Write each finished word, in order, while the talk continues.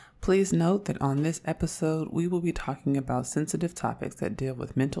Please note that on this episode, we will be talking about sensitive topics that deal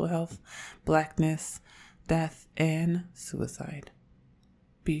with mental health, blackness, death, and suicide.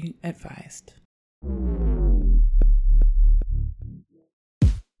 Be advised.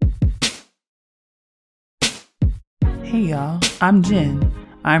 Hey y'all, I'm Jen.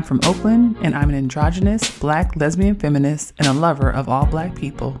 I'm from Oakland, and I'm an androgynous, black lesbian feminist and a lover of all black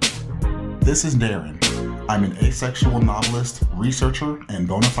people. This is Darren. I'm an asexual novelist, researcher, and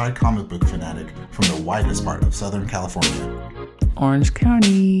bona fide comic book fanatic from the widest part of Southern California. Orange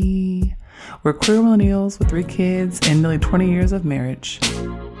County. We're queer millennials with 3 kids and nearly 20 years of marriage.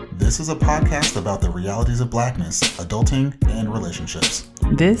 This is a podcast about the realities of blackness, adulting, and relationships.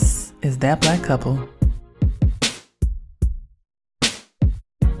 This is That Black Couple.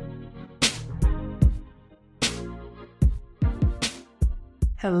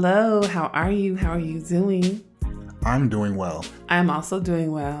 Hello, how are you? How are you doing? I'm doing well. I'm also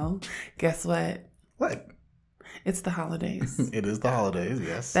doing well. Guess what? What? It's the holidays. It is the holidays,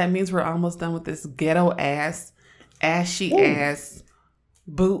 yes. That means we're almost done with this ghetto ass, ashy ass,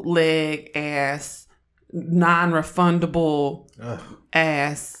 bootleg ass, non-refundable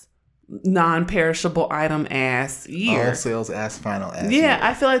ass, non-perishable item ass year. All sales ass final ass year. year.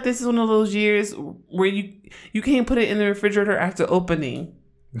 I feel like this is one of those years where you can't put it in the refrigerator after opening.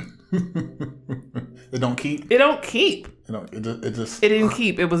 It don't keep? It don't keep. It didn't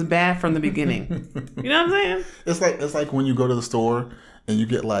keep. It was bad from the beginning. You know what I'm saying? It's like when you go to the store and you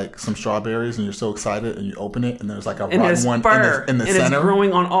get like some strawberries and you're so excited and you open it and there's like a rotten one in the center. It's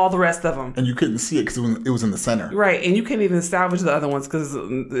growing on all the rest of them. And you couldn't see it because it was in the center. Right. And you can't even salvage the other ones because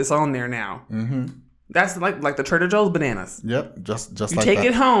it's on there now. Mm-hmm. That's like the Trader Joe's bananas. Yep. Just you like take that.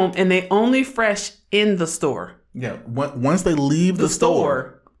 it home and they only fresh in the store. Yeah. Once they leave the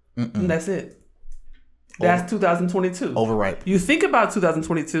store. That's it. That's 2022. Overripe. You think about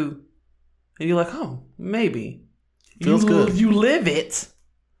 2022 and you're like, oh, maybe. Feels good. You live it.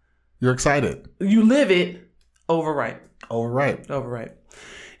 You're excited. You live it. Overripe. Overripe.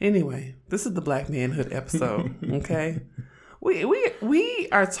 Anyway, this is the Black Manhood episode. Okay. We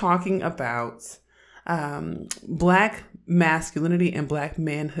are talking about black masculinity and black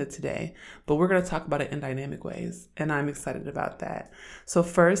manhood today, but we're going to talk about it in dynamic ways, and I'm excited about that. So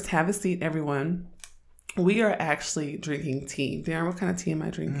first, have a seat, everyone. We are actually drinking tea. Darren, what kind of tea am I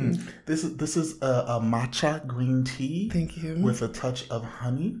drinking? This is a matcha green tea. Thank you. With a touch of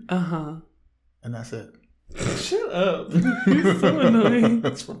honey. Uh-huh. And that's it. Shut up. You're so annoying.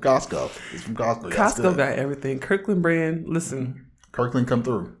 It's from Costco. Costco got everything. Kirkland brand. Listen. Kirkland come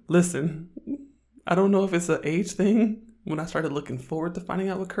through. Listen. I don't know if it's an age thing. When I started looking forward to finding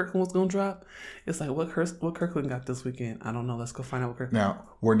out what Kirkland was going to drop, it's like, what Kirkland got this weekend? I don't know. Let's go find out what Kirkland. Now,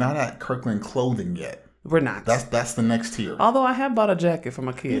 we're not at Kirkland clothing yet. We're not. That's the next tier. Although I have bought a jacket for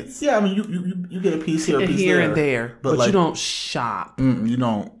my kids. Yeah, I mean, you get a piece here, a piece here there. and there. But like, you don't shop. You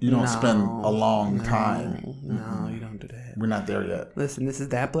don't spend a long time. No, you don't do that. We're not there yet. Listen, this is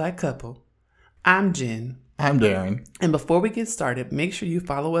That Black Couple. I'm Jen. I'm Darren. And before we get started, make sure you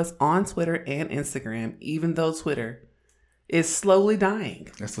follow us on Twitter and Instagram, even though Twitter is slowly dying.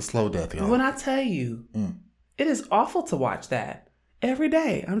 It's a slow death, y'all. When I tell you, it is awful to watch that every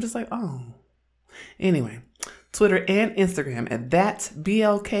day. I'm just like, oh. Anyway, Twitter and Instagram at That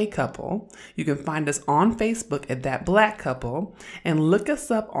BLK Couple. You can find us on Facebook at That Black Couple, and look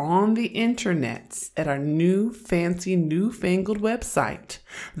us up on the internets at our new fancy newfangled website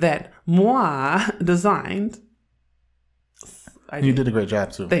that moi designed. You did a great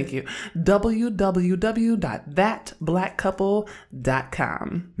job too. Thank you.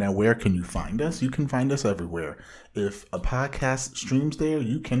 www.thatblackcouple.com. Now, where can you find us? You can find us everywhere. If a podcast streams there,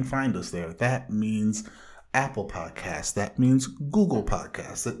 you can find us there. That means Apple Podcasts. That means Google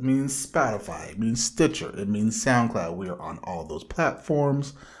Podcasts. It means Spotify. It means Stitcher. It means SoundCloud. We are on all those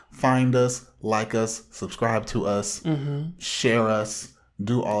platforms. Find us, like us, subscribe to us, share us,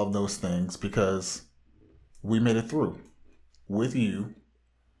 do all of those things because we made it through with you,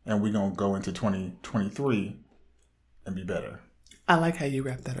 and we're going to go into 2023 and be better. I like how you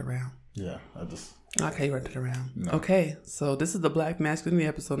wrap that around. Yeah, I like how you wrapped it around. No. Okay, so this is the Black Masculinity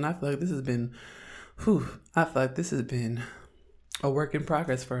episode, and I feel like this has been, a work in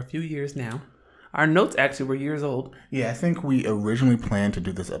progress for a few years now. Our notes actually were years old. Yeah, I think we originally planned to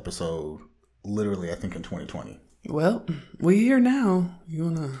do this episode literally, I think, in 2020. Well, we're here now. You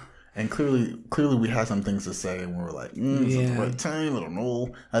want to... And clearly we had some things to say, and we were like, is it the right time? I don't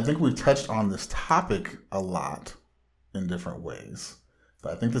know. I think we've touched on this topic a lot in different ways.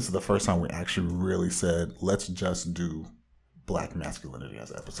 But I think this is the first time we actually really said, let's just do Black masculinity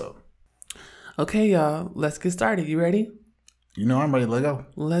as an episode. Okay, y'all, let's get started. You ready? You know I'm ready to go.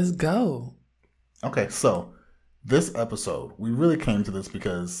 Let's go. Okay, so this episode, we really came to this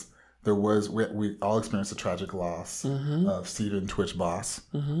because we all experienced a tragic loss of Stephen Twitch Boss.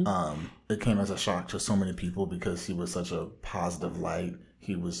 It came as a shock to so many people because he was such a positive light.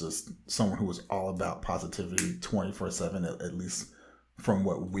 He was just someone who was all about positivity 24/7, at least from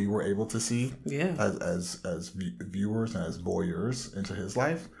what we were able to see as viewers and as voyeurs into his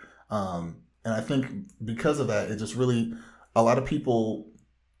life. And I think because of that, it just really, a lot of people,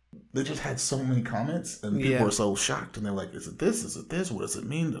 they just had so many comments and people were so shocked and they're like, is it this? Is it this? What does it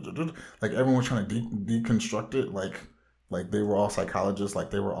mean? Like everyone was trying to deconstruct it like they were all psychologists,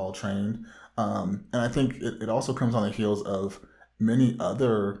 like they were all trained. And I think it also comes on the heels of many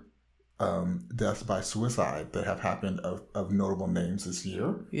other deaths by suicide that have happened of notable names this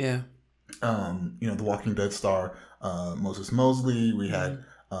year. Yeah. The Walking Dead star Moses Mosley. We had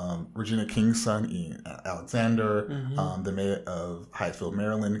Regina King's son, Ian Alexander, the mayor of Hyattsville,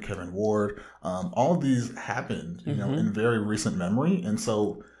 Maryland, Kevin Ward. All of these happened, in very recent memory. And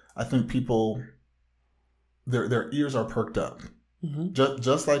so I think people, their ears are perked up.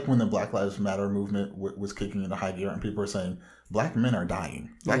 Just like when the Black Lives Matter movement was kicking into high gear and people are saying, Black men are dying.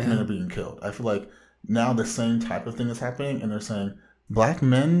 Black men are being killed. I feel like now the same type of thing is happening and they're saying, Black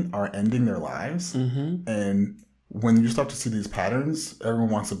men are ending their lives. And when you start to see these patterns, everyone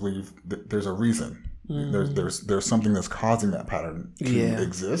wants to believe that there's a reason. There's something that's causing that pattern to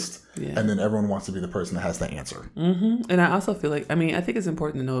exist. And then everyone wants to be the person that has the answer. And I also feel like, I think it's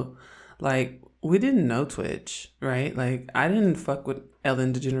important to note, like, we didn't know Twitch, right? Like, I didn't fuck with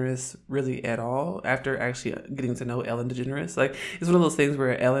Ellen DeGeneres really at all after actually getting to know Ellen DeGeneres. Like, it's one of those things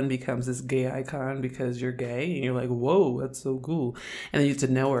where Ellen becomes this gay icon because you're gay and you're like, whoa, that's so cool. And then you get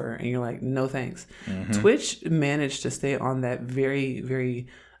to know her and you're like, no thanks. Twitch managed to stay on that very, very,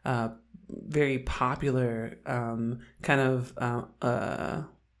 very popular kind of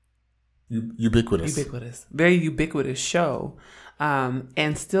ubiquitous, very ubiquitous show.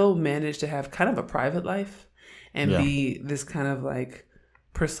 And still manage to have kind of a private life and be this kind of like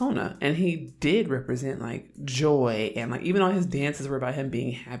persona. And he did represent like joy and like even all his dances were about him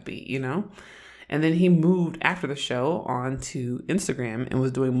being happy, And then he moved after the show on to Instagram and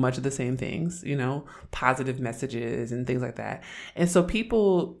was doing much of the same things, positive messages and things like that. And so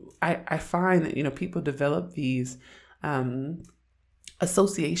people, I find that, people develop these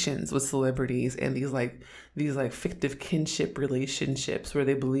associations with celebrities and these fictive kinship relationships where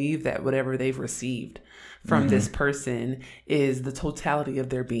they believe that whatever they've received from this person is the totality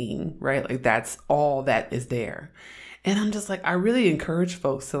of their being, right? Like that's all that is there. And I'm just like, I really encourage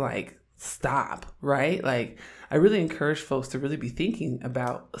folks to like stop, right? Like I really encourage folks to really be thinking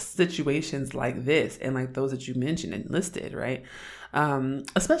about situations like this and like those that you mentioned and listed, right?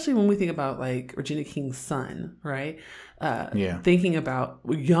 Especially when we think about like Regina King's son, right? Thinking about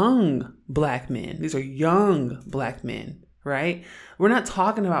young Black men. These are young Black men, right? We're not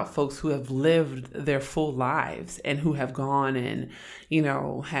talking about folks who have lived their full lives and who have gone and,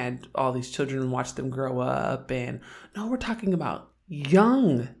 had all these children and watched them grow up. And no, we're talking about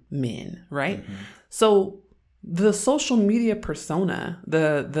young men, right? So the social media persona,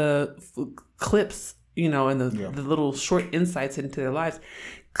 the clips, and the little short insights into their lives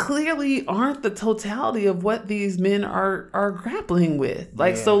clearly aren't the totality of what these men are grappling with.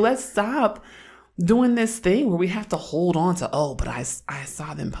 Like, so let's stop doing this thing where we have to hold on to, but I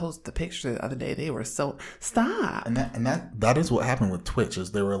saw them post the picture the other day. They were so stop. And that is what happened with Twitch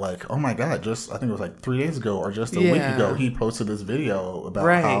is they were like, oh my God, I think it was like 3 days ago or just a week ago, he posted this video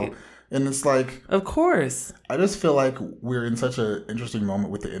about how, and it's like, of course, I just feel like we're in such an interesting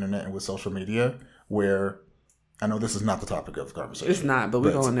moment with the internet and with social media where I know this is not the topic of conversation. It's not, but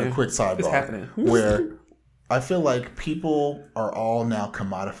we're going there. A quick sidebar. It's happening. Where I feel like people are all now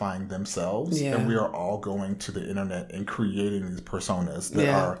commodifying themselves, and we are all going to the internet and creating these personas that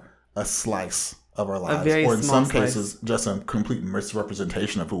are a slice of our lives, or in some cases, just a complete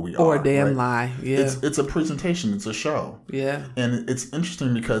misrepresentation of who we are. Or a damn lie. Yeah, it's a presentation. It's a show. Yeah, and it's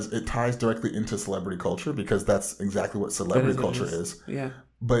interesting because it ties directly into celebrity culture because that's exactly what celebrity culture is. Yeah.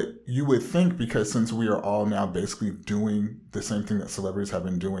 But you would think because since we are all now basically doing the same thing that celebrities have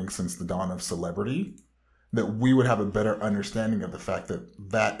been doing since the dawn of celebrity, that we would have a better understanding of the fact that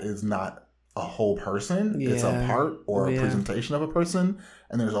that is not a whole person. It's a part or a presentation of a person.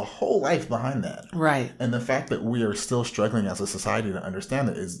 And there's a whole life behind that. Right. And the fact that we are still struggling as a society to understand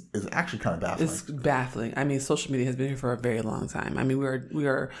it is actually kind of baffling. It's baffling. I mean, social media has been here for a very long time. I mean, we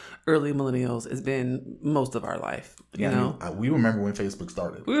are early millennials. It's been most of our life. You know? We remember when Facebook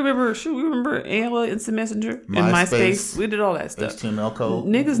started. We remember AOL Instant Messenger and MySpace. We did all that stuff. HTML code.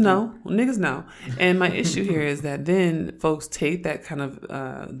 Niggas know. And my issue here is that then folks take that kind of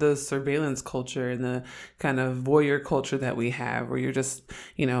the surveillance culture and the kind of voyeur culture that we have, where you're just,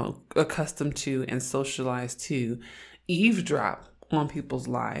 you know, accustomed to and socialized to eavesdrop on people's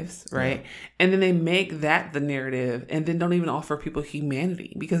lives, right? Yeah. And then they make that the narrative and then don't even offer people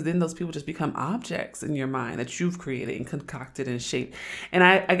humanity, because then those people just become objects in your mind that you've created and concocted and shaped. And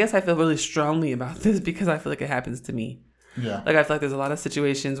I guess I feel really strongly about this because I feel like it happens to me. Yeah. Like I feel like there's a lot of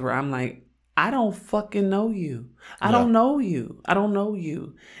situations where I'm like, I don't fucking know you. I don't know you. I don't know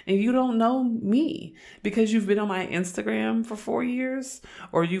you. And you don't know me because you've been on my Instagram for 4 years,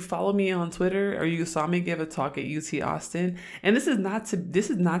 or you follow me on Twitter, or you saw me give a talk at UT Austin. And this is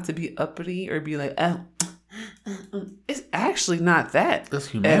not to be uppity or be like, it's actually not that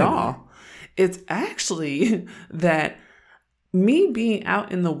at all. It's actually that me being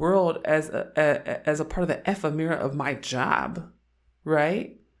out in the world as a part of the ephemera of my job,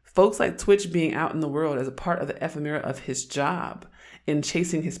 right? Folks like Twitch being out in the world as a part of the ephemera of his job and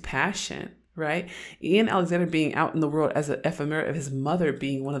chasing his passion, right? Ian Alexander being out in the world as an ephemera of his mother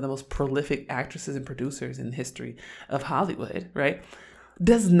being one of the most prolific actresses and producers in the history of Hollywood, right?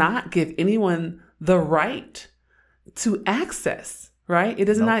 Does not give anyone the right to access, right? It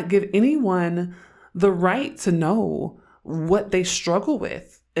does not give anyone the right to know what they struggle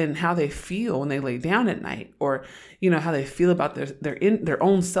with and how they feel when they lay down at night, or, you know, how they feel about their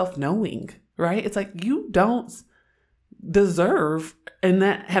own self-knowing, right? It's like, you don't deserve and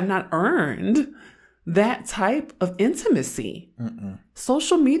that have not earned that type of intimacy. Mm-mm.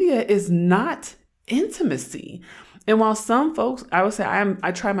 Social media is not intimacy. And while some folks, I would say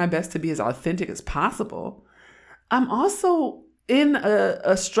I try my best to be as authentic as possible, I'm also in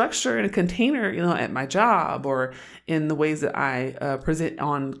a structure and a container, you know, at my job or in the ways that I present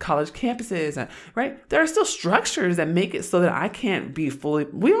on college campuses, right? There are still structures that make it so that I can't be fully.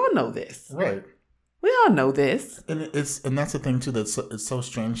 We all know this, right? We all know this, and that's the thing too. It's so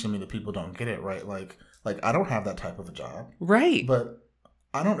strange to me that people don't get it, right? Like I don't have that type of a job, right? But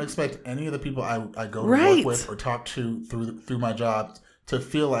I don't expect any of the people I go to work with or talk to through my job to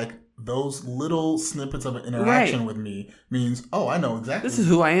feel like those little snippets of an interaction with me means, oh, I know exactly. This is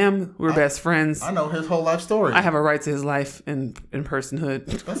who I am. We're best friends. I know his whole life story. I have a right to his life in personhood.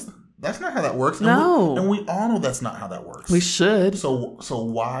 That's not how that works. No. And we all know that's not how that works. We should. So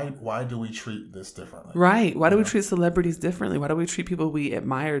why do we treat this differently? Right. Why do we treat celebrities differently? Why do we treat people we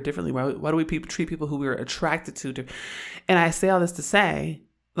admire differently? Why do we treat people who we're attracted to? And I say all this to say,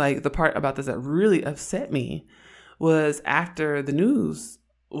 like, the part about this that really upset me was after the news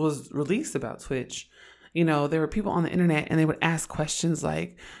was released about Twitch, you know, there were people on the internet and they would ask questions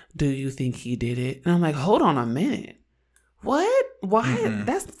like, do you think he did it? And I'm like, hold on a minute. What? Why? Mm-mm.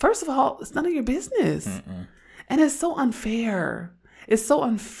 That's, first of all, it's none of your business. Mm-mm. And it's so unfair. It's so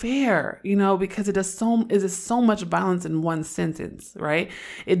unfair, you know, because it is so much violence in one sentence, right?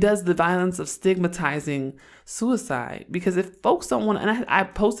 It does the violence of stigmatizing suicide, because if folks don't want, and I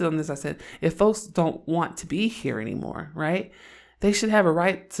posted on this, I said, if folks don't want to be here anymore, right? They should have a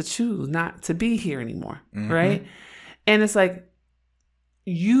right to choose not to be here anymore, right? And it's like,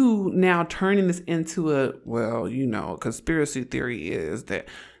 you now turning this into a, well, you know, conspiracy theory is that.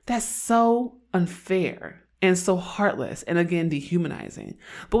 That's so unfair and so heartless and, again, dehumanizing.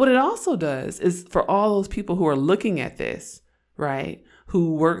 But what it also does is, for all those people who are looking at this, right,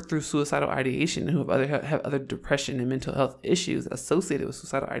 who work through suicidal ideation, who have other depression and mental health issues associated with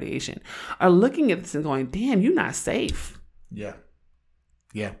suicidal ideation, are looking at this and going, damn, you're not safe. Yeah.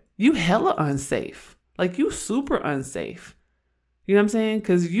 You hella unsafe. Like, you super unsafe. You know what I'm saying?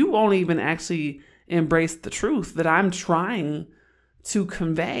 Because you won't even actually embrace the truth that I'm trying to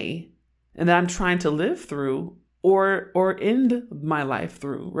convey and that I'm trying to live through or end my life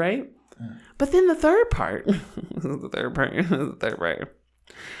through, right? But then the third part, the third part.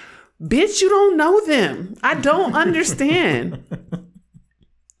 Bitch, you don't know them. I don't understand.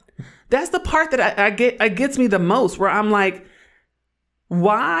 That's the part that it gets me the most, where I'm like,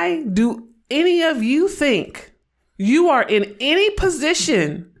 why do any of you think you are in any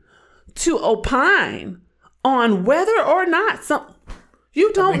position to opine on whether or not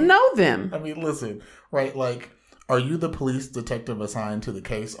you don't know them? I mean, listen, right? Like, Are you the police detective assigned to the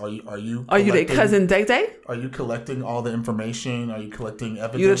case? Are you their cousin Day Day? Are you collecting all the information? Are you collecting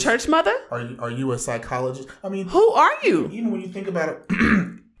evidence? You the church mother? Are you a psychologist? I mean, who are you? Even when you think about it,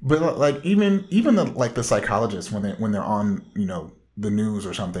 but like even the psychologists when they're on the news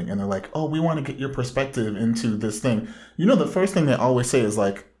or something, and they're like, oh, we want to get your perspective into this thing. The first thing they always say is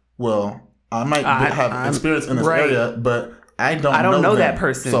like, well, I might have experience in this area, but I don't know that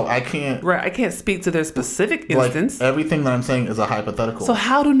person, so I can't. Right, I can't speak to their specific instance. Like, everything that I'm saying is a hypothetical. So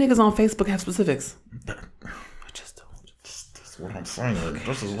how do niggas on Facebook have specifics? I just don't. That's what I'm saying. Okay.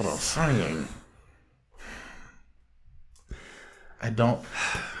 This is what I'm saying. I don't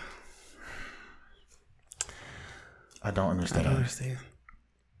understand. I don't understand.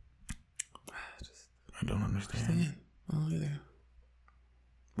 I don't understand. Oh, either.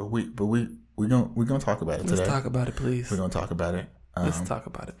 But we're gonna talk about it today. Let's talk about it, please. We're gonna talk about it. Let's talk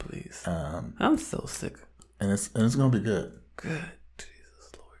about it, please. I'm so sick. And it's gonna be good. Good.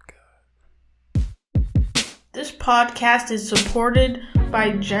 Jesus, Lord God. This podcast is supported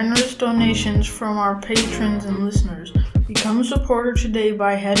by generous donations from our patrons and listeners. Become a supporter today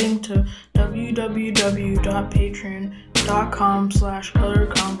by heading to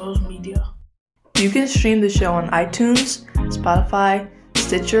www.patreon.com/colorcombosmedia. You can stream the show on iTunes, Spotify,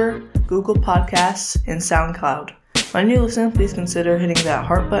 Stitcher, Google Podcasts, and SoundCloud. When you listen, please consider hitting that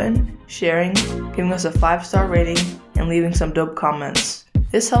heart button, sharing, giving us a 5-star rating, and leaving some dope comments.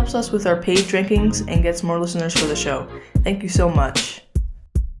 This helps us with our page rankings and gets more listeners for the show. Thank you so much.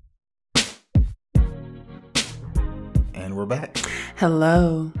 And we're back.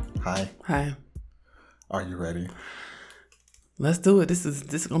 Hello. Hi. Are you ready? Let's do it. This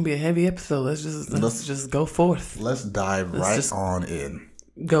is gonna be a heavy episode. Let's just go forth. Let's dive on in.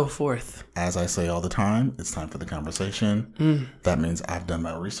 Go forth. As I say all the time, it's time for the conversation. That means I've done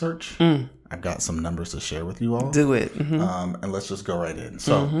my research. I've got some numbers to share with you all. Do it. And let's just go right in.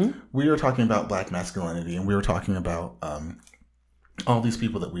 So we were talking about Black masculinity, and we were talking about all these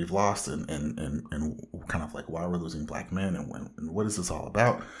people that we've lost, and kind of like why we're losing Black men, and what is this all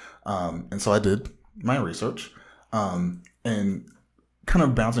about. And so I did my research, and kind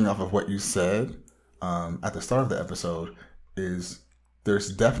of bouncing off of what you said at the start of the episode is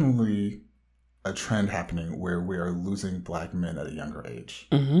there's definitely a trend happening where we are losing Black men at a younger age.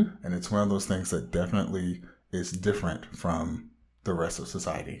 And it's one of those things that definitely is different from the rest of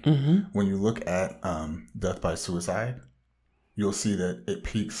society. When you look at death by suicide, you'll see that it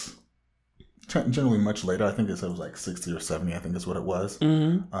peaks generally much later. I think it said it was like 60 or 70, I think is what it was.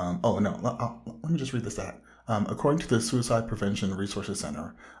 Let me just read this stat. According to the Suicide Prevention Resources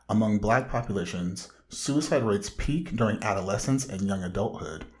Center, among Black populations, suicide rates peak during adolescence and young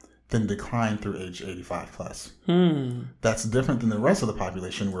adulthood, then decline through age 85 plus. That's different than the rest of the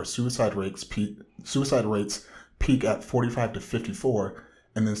population, where suicide rates peak at 45 to 54,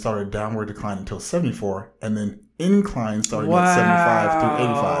 and then start a downward decline until 74, and then incline starting at 75 through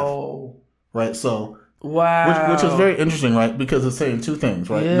 85. Right? So, which is very interesting, right? Because it's saying two things,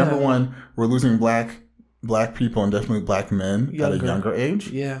 right? Yeah. Number one, we're losing black people and definitely Black men at a younger age.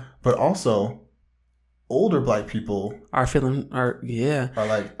 Yeah. But also, older Black people are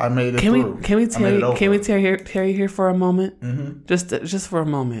like, I made it through. Can we tear you here for a moment? Just for a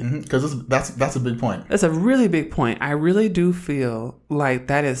moment. Because that's a big point. That's a really big point. I really do feel like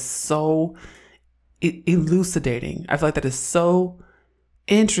that is so elucidating. I feel like that is so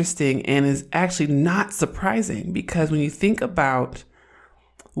interesting and is actually not surprising, because when you think about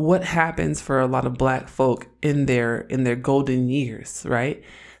what happens for a lot of Black folk in their golden years, right?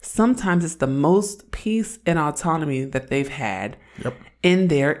 Sometimes it's the most peace and autonomy that they've had in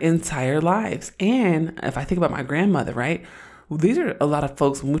their entire lives. And if I think about my grandmother, right? These are a lot of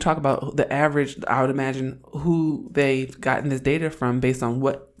folks, when we talk about the average, I would imagine who they've gotten this data from based on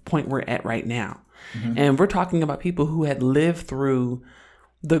what point we're at right now. And we're talking about people who had lived through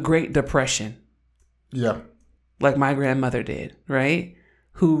the Great Depression. Yeah. Like my grandmother did, right?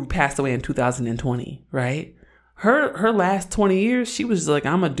 Who passed away in 2020, right? Her last 20 years, she was like,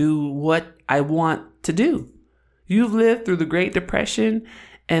 I'm going to do what I want to do. You've lived through the Great Depression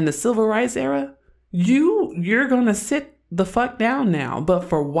and the Civil Rights era. You're going to sit the fuck down now. But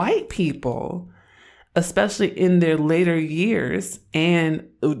for white people, especially in their later years and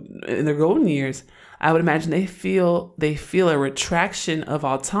in their golden years, I would imagine they feel a retraction of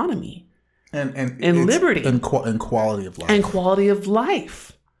autonomy and liberty and quality of life. And quality of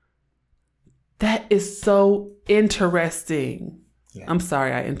life. That is so interesting. Yeah. I'm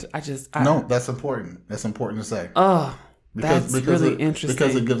sorry. No, that's important. That's important to say. Oh, that's really interesting.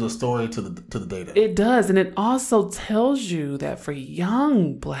 Because it gives a story to the data. It does. And it also tells you that for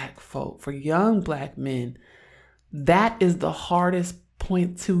young Black folk, for young Black men, that is the hardest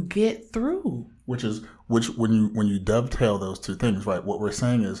point to get through. Which when you dovetail those two things, right? What we're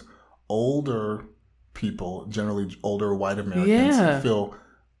saying is older people, generally older white Americans, feel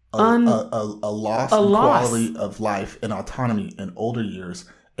a loss in quality of life and autonomy in older years,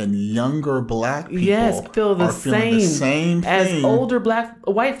 and younger black people feel the feeling the same thing as older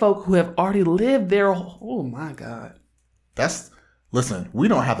white folk who have already lived their. Oh my God! Listen. We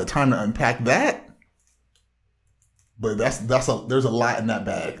don't have the time to unpack that, but there's a lot in that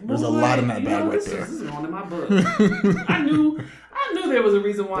bag. There's a lot in that bag right there. This is going in my book. I knew there was a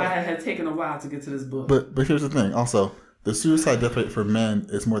reason why I had taken a while to get to this book. But here's the thing. Also, the suicide death rate for men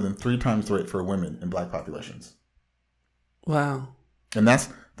is more than 3 times the rate for women in black populations. Wow. And that's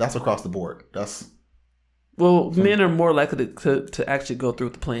across the board. Men are more likely to actually go through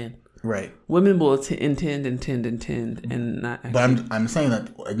with the plan. Right. Women will intend and not actually. But I'm saying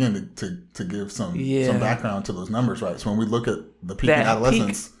that again to give some background to those numbers, right? So when we look at the peak in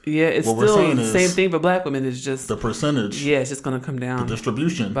adolescence, it's still the same thing for black women. It's just the percentage. Yeah, it's just going to come down. The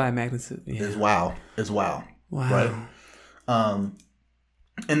distribution by magnitude is wow. Wow. Right. And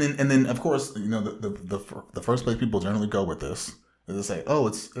then of course, the first place people generally go with this is to say, oh,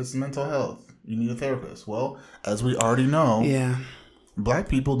 it's mental health. You need a therapist. Well, as we already know, black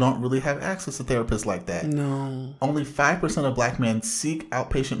people don't really have access to therapists like that. No. Only 5% of black men seek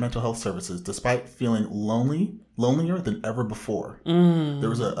outpatient mental health services, despite feeling lonelier than ever before. There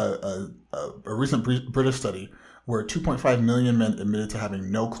was a recent British study where 2.5 million men admitted to having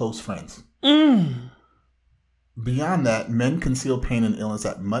no close friends. Beyond that, men conceal pain and illness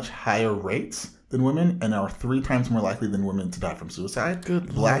at much higher rates than women and are 3 times more likely than women to die from suicide.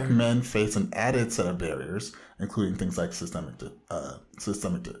 Black men face an added set of barriers, including things like systemic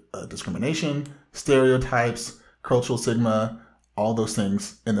discrimination, stereotypes, cultural stigma, all those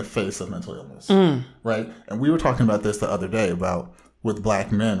things in the face of mental illness, right? And we were talking about this the other day about with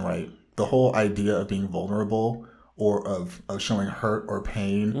black men, right? The whole idea of being vulnerable or of showing hurt or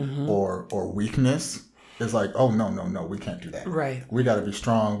pain or weakness is like, oh, no, we can't do that. Right. We got to be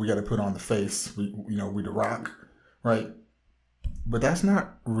strong. We got to put on the face. We the rock, right? But that's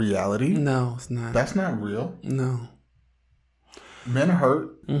not reality. No, it's not. That's not real. No. Men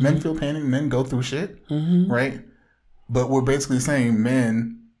hurt. Men feel pain and men go through shit, right? But we're basically saying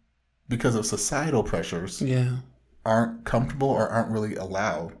men, because of societal pressures, aren't comfortable or aren't really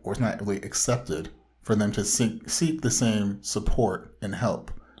allowed or it's not really accepted for them to seek the same support and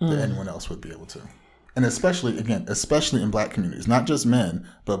help that anyone else would be able to. And especially in black communities, not just men,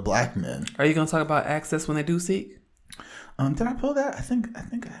 but black men. Are you going to talk about access when they do seek? Did I pull that? I think.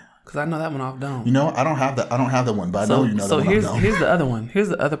 Because I know that one off dome. I don't have that. I don't have that one, but I know you know that one off dome. Here's the other one. Here's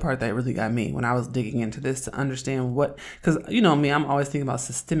the other part that really got me when I was digging into this to understand what. Because you know me, I'm always thinking about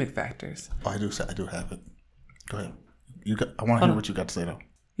systemic factors. Oh, I do have it. Go ahead. I want to hear what you got to say though.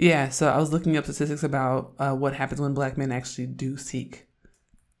 Yeah. So I was looking up statistics about what happens when black men actually do seek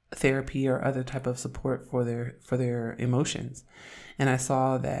therapy or other type of support for their emotions. And I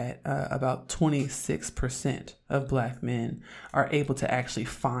saw that about 26% of black men are able to actually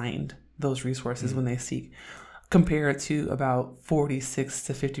find those resources when they seek, compared to about 46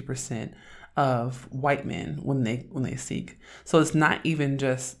 to 50% of white men when they seek. So it's not even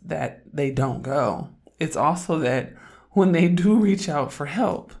just that they don't go. It's also that when they do reach out for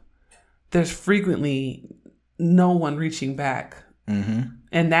help, there's frequently no one reaching back.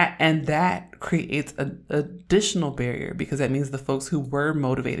 And that creates an additional barrier, because that means the folks who were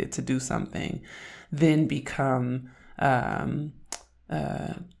motivated to do something then become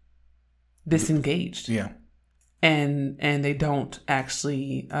disengaged. Yeah. And they don't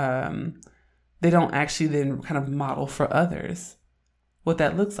actually then kind of model for others what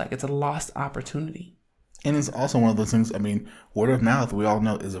that looks like. It's a lost opportunity. And it's also one of those things. I mean, word of mouth, we all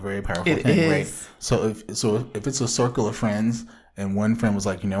know, is a very powerful thing, right? So if it's a circle of friends and one friend was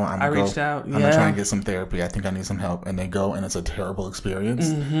like, I'm gonna try and get some therapy. I think I need some help, and they go, and it's a terrible experience.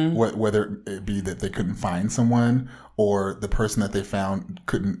 Whether it be that they couldn't find someone, or the person that they found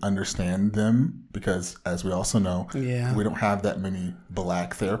couldn't understand them, because as we also know, we don't have that many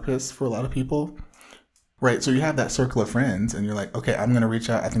black therapists for a lot of people. Right, so you have that circle of friends, and you're like, okay, I'm going to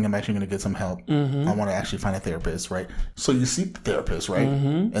reach out. I think I'm actually going to get some help. I want to actually find a therapist, right? So you seek the therapist, right?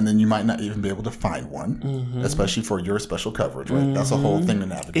 And then you might not even be able to find one, especially for your special coverage, right? That's a whole thing to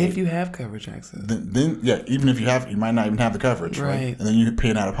navigate. If you have coverage access. Then even if you have, you might not even have the coverage, right? And then you're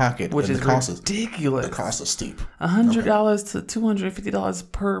paying out of pocket. Which is ridiculous. The cost is steep. $100 to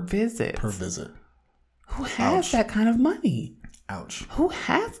 $250 per visit. Who has that kind of money? Ouch. Who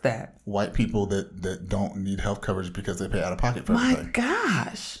has that? White people that don't need health coverage because they pay out of pocket for everything. My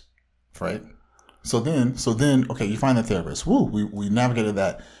gosh. Right? So then, okay, you find the therapist. Woo, we navigated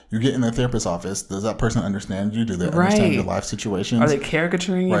that. You get in the therapist's office. Does that person understand you? Do they understand your life situations? Are they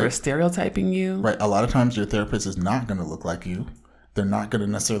caricaturing you or stereotyping you? Right. A lot of times your therapist is not going to look like you. They're not going to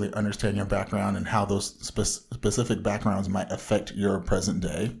necessarily understand your background and how those specific backgrounds might affect your present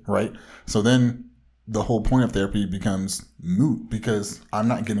day, right? So then the whole point of therapy becomes moot because I'm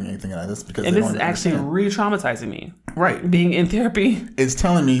not getting anything out of this. And this is actually re-traumatizing me. Right. Being in therapy. It's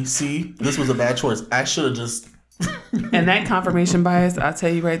telling me, see, this was a bad choice. I should have just... And that confirmation bias, I'll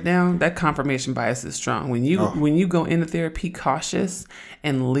tell you right now, that confirmation bias is strong. When you go into therapy cautious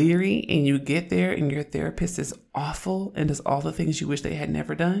and leery and you get there and your therapist is awful and does all the things you wish they had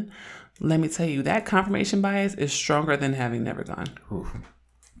never done, let me tell you, that confirmation bias is stronger than having never gone. Oof.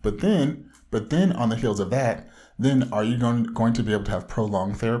 But then on the heels of that, then are you going to be able to have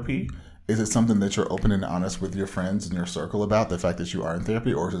prolonged therapy? Is it something that you're open and honest with your friends and your circle about, the fact that you are in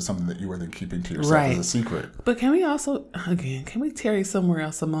therapy, or is it something that you are then keeping to yourself as a secret? But can we also, again, tarry somewhere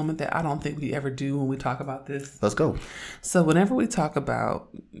else a moment that I don't think we ever do when we talk about this? Let's go. So whenever we talk about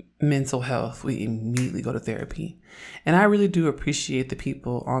mental health, we immediately go to therapy. And I really do appreciate the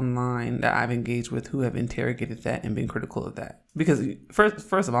people online that I've engaged with who have interrogated that and been critical of that. Because first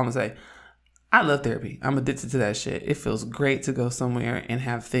of all, I'm going to say, I love therapy. I'm addicted to that shit. It feels great to go somewhere and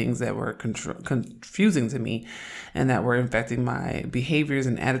have things that were confusing to me and that were infecting my behaviors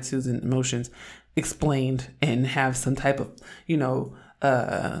and attitudes and emotions explained and have some type of,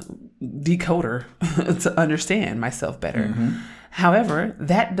 decoder to understand myself better. Mm-hmm. However,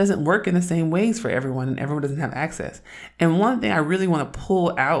 that doesn't work in the same ways for everyone, and everyone doesn't have access. And one thing I really want to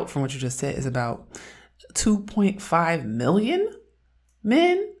pull out from what you just said is about 2.5 million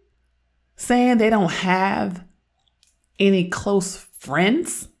men saying they don't have any close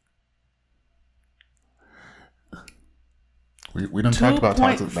friends. We don't talk about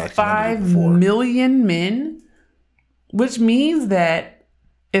toxic masculinity 2.5 million men, which means that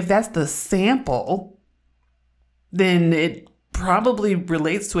if that's the sample, then it probably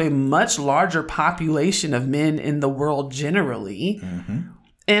relates to a much larger population of men in the world generally. Mm-hmm.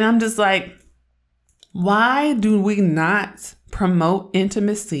 And I'm just like, why do we not promote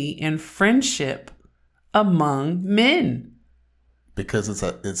intimacy and friendship among men? Because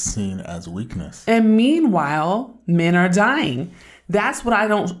it's seen as weakness. And meanwhile, men are dying. That's what I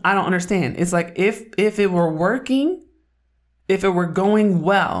don't understand. It's like if it were working, if it were going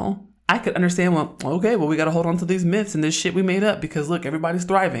well, I could understand, well, we got to hold on to these myths and this shit we made up because look, everybody's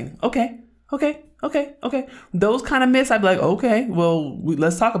thriving. Okay. Those kind of myths, I'd be like, okay, well,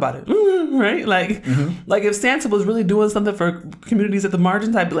 let's talk about it. Right? Like if Santa was really doing something for communities at the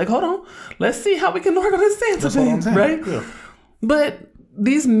margins, I'd be like, hold on, let's see how we can organize Santa things, right? Yeah. But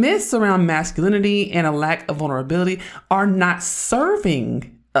these myths around masculinity and a lack of vulnerability are not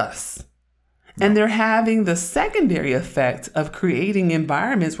serving us. No. And they're having the secondary effect of creating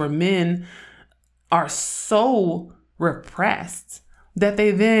environments where men are so repressed that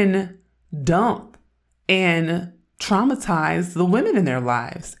they then dump and traumatize the women in their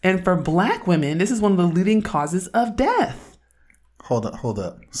lives. And for Black women, this is one of the leading causes of death. Hold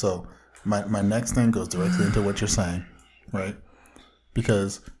up. So my next thing goes directly into what you're saying, right?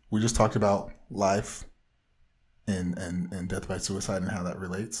 Because we just talked about life and death by suicide and how that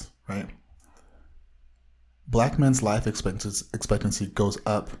relates, right? Black men's life expectancy goes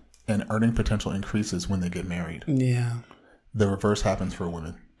up and earning potential increases when they get married. Yeah. The reverse happens for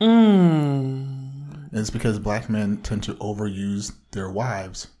women. It's because Black men tend to overuse their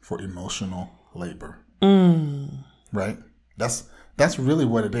wives for emotional labor. Right? That's really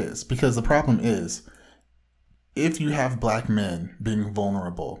what it is. Because the problem is, if you have Black men being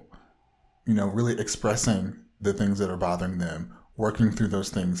vulnerable, really expressing the things that are bothering them, working through those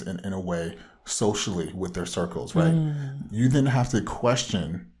things in a way socially with their circles, right? You then have to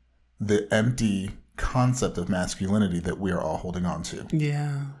question the empty concept of masculinity that we are all holding on to.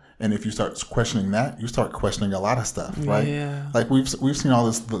 Yeah. And if you start questioning that, you start questioning a lot of stuff, right? Yeah. Like we've seen all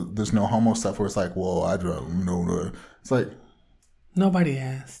this no homo stuff where it's like, well, I don't know. It's like, nobody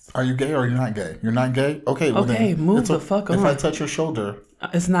asked. Are you gay or are you not gay? You're not gay? Okay, well then move the fuck on. If I touch your shoulder,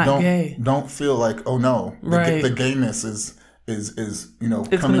 it's not gay. Don't feel like, oh no, right. The gayness is it's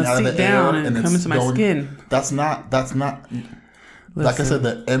coming out of the air and come into my skin. That's not. Like I said,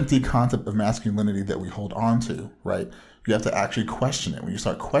 the empty concept of masculinity that we hold on to, right? You have to actually question it. When you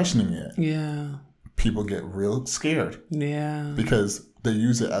start questioning it, people get real scared. Yeah. Because they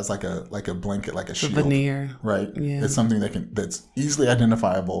use it as like a blanket, like a shield. Veneer. Right? Yeah. It's something that's easily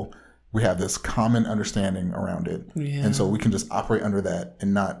identifiable. We have this common understanding around it. Yeah. And so we can just operate under that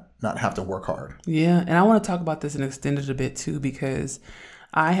and not have to work hard. Yeah. And I want to talk about this and extend it a bit too, because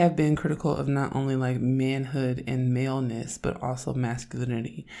I have been critical of not only like manhood and maleness, but also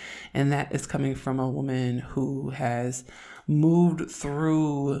masculinity. And that is coming from a woman who has moved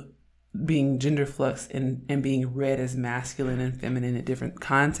through being gender flux and being read as masculine and feminine in different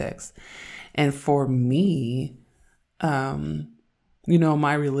contexts. And for me,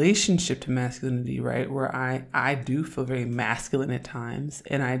 my relationship to masculinity, right, where I do feel very masculine at times,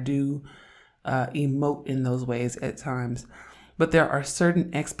 and I do emote in those ways at times. But there are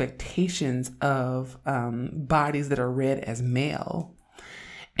certain expectations of bodies that are read as male,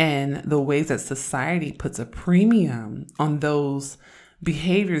 and the ways that society puts a premium on those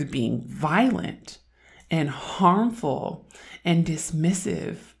behaviors being violent and harmful and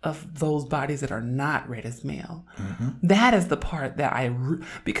dismissive of those bodies that are not read as male. Mm-hmm. That is the part that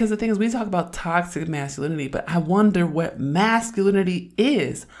because the thing is, we talk about toxic masculinity, but I wonder what masculinity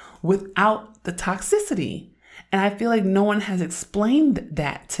is without the toxicity. And I feel like no one has explained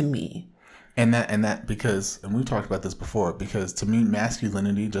that to me. And that because we talked about this before, because to me,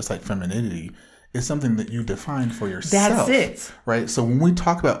 masculinity, just like femininity, is something that you define for yourself. That's it. Right? So when we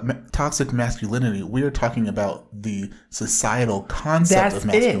talk about toxic masculinity, we are talking about the societal concept of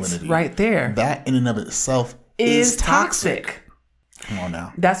masculinity. It, right there. That in and of itself is toxic. Come on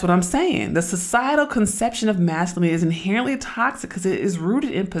now. That's what I'm saying. The societal conception of masculinity is inherently toxic because it is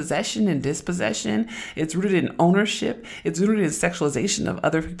rooted in possession and dispossession. It's rooted in ownership. It's rooted in sexualization of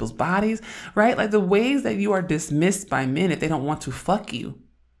other people's bodies, right? Like the ways that you are dismissed by men if they don't want to fuck you.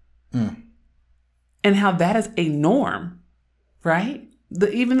 And how that is a norm, right?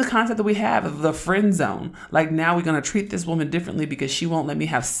 Even the concept that we have of the friend zone. Like, now we're going to treat this woman differently because she won't let me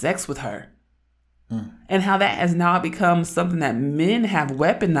have sex with her. And how that has now become something that men have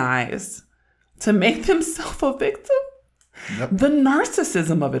weaponized to make themselves a victim. Yep. The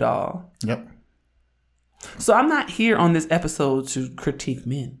narcissism of it all. Yep. So I'm not here on this episode to critique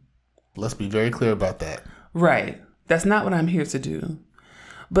men. Let's be very clear about that. Right. That's not what I'm here to do.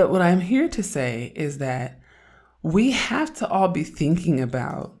 But what I'm here to say is that we have to all be thinking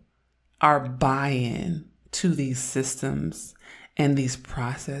about our buy-in to these systems and these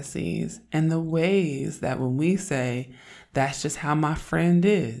processes and the ways that when we say, that's just how my friend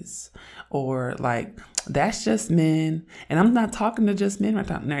is, or like, that's just men. And I'm not talking to just men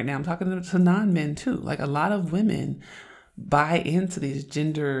right now. I'm talking to non-men too. Like, a lot of women buy into these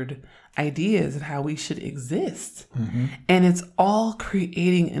gendered ideas of how we should exist. Mm-hmm. And it's all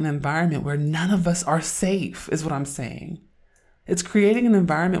creating an environment where none of us are safe, is what I'm saying. It's creating an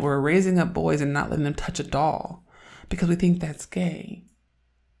environment where we're raising up boys and not letting them touch a doll because we think that's gay.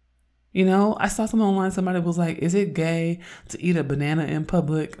 You know, I saw something online, somebody was like, is it gay to eat a banana in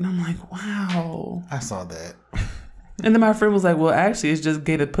public? And I'm like, wow. I saw that. And then my friend was like, well, actually, it's just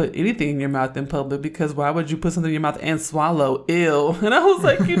gay to put anything in your mouth in public because why would you put something in your mouth and swallow? Ew. And I was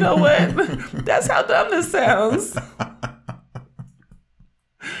like, you know what? That's how dumb this sounds.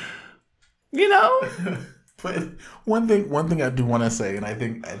 You know? But one thing I do want to say, and I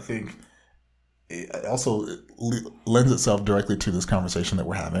think it also lends itself directly to this conversation that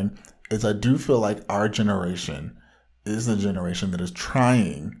we're having, is I do feel like our generation is the generation that is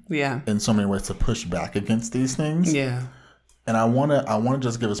trying in so many ways to push back against these things. Yeah. And I wanna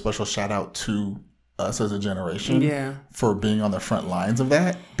just give a special shout out to us as a generation for being on the front lines of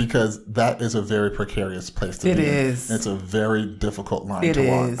that, because that is a very precarious place to be. It is. It's a very difficult line to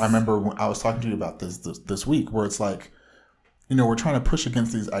walk. I remember when I was talking to you about this week, where it's like, you know, we're trying to push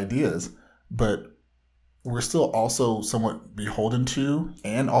against these ideas, but we're still also somewhat beholden to,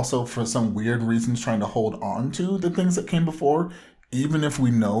 and also for some weird reasons trying to hold on to the things that came before, even if we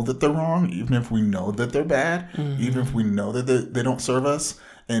know that they're wrong, even if we know that they're bad, even if we know that they don't serve us,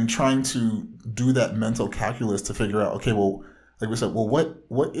 and trying to do that mental calculus to figure out, okay, well, like we said, well,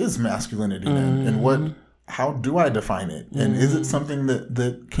 what is masculinity then? And how do I define it? And is it something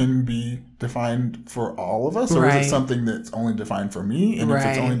that can be defined for all of us? Or is it something that's only defined for me? And if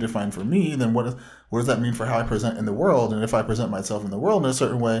it's only defined for me, then what does that mean for how I present in the world? And if I present myself in the world in a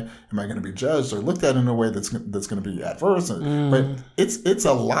certain way, am I going to be judged or looked at in a way that's going to be adverse? But it's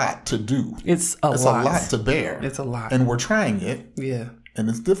a lot to do. It's a lot to bear. It's a lot. And we're trying it. Yeah. And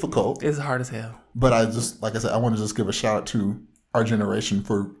it's difficult. It's hard as hell. But like I said, I want to just give a shout out to our generation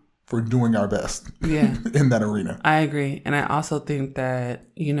for doing our best in that arena. I agree. And I also think that,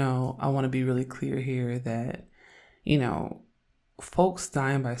 you know, I want to be really clear here that, you know, folks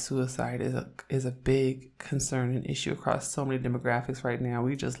dying by suicide is a big concern and issue across so many demographics right now.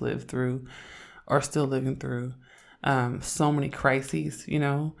 We just lived through, or still living through, so many crises, you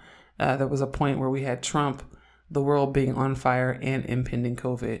know. There was a point where we had Trump, the world being on fire, and impending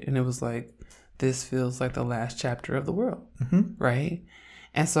COVID. And it was like, this feels like the last chapter of the world, right?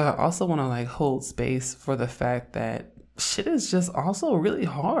 And so I also want to like hold space for the fact that shit is just also really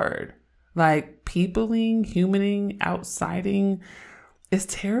hard. Like peopling, humaning, outsiding is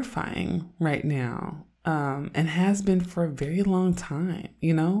terrifying right now. And has been for a very long time,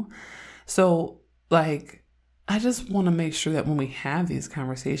 you know? So like, I just want to make sure that when we have these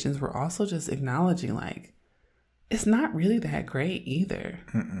conversations, we're also just acknowledging like, it's not really that great either,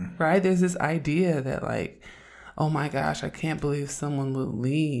 right? There's this idea that like, oh my gosh, I can't believe someone would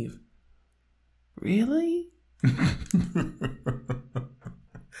leave. Really?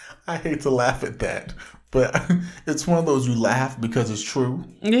 I hate to laugh at that, but it's one of those you laugh because it's true.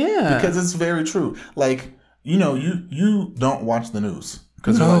 Yeah. Because it's very true. Like, you know, you don't watch the news.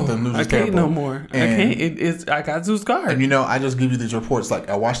 Because like, the news is terrible. I can't no more. I got Zeus card. And you know, I just give you these reports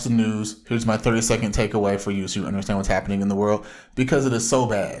like, I watched the news. Here's my 30-second takeaway for you so you understand what's happening in the world. Because it is so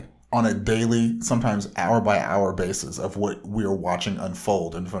bad on a daily, sometimes hour by hour basis of what we're watching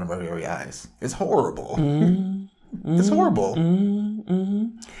unfold in front of our very eyes. It's horrible. It's horrible.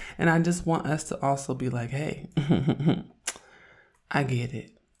 And I just want us to also be like, hey, I get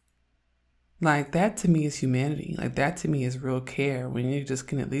it. Like, that to me is humanity. Like, that to me is real care when you just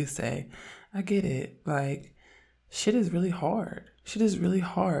can at least say, I get it. Like, shit is really hard. Shit is really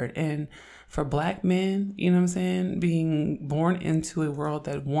hard. And for Black men, you know what I'm saying, being born into a world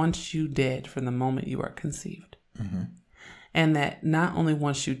that wants you dead from the moment you are conceived. And that not only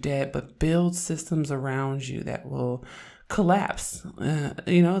wants you dead, but builds systems around you that will collapse.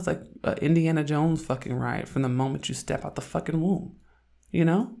 You know, it's like Indiana Jones fucking ride from the moment you step out the fucking womb. You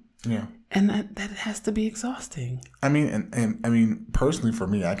know? Yeah. And that has to be exhausting. I mean, and I mean, personally for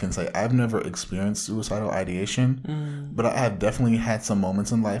me, I can say I've never experienced suicidal ideation, but I have definitely had some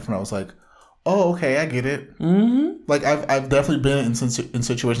moments in life when I was like, oh, okay, I get it. Like I've definitely been in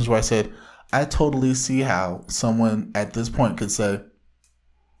situations where I said, I totally see how someone at this point could say,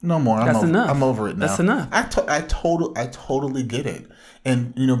 no more. I'm over it now. That's enough. I totally get it.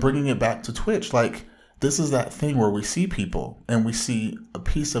 And, you know, bringing it back to Twitch, like, this is that thing where we see people and we see a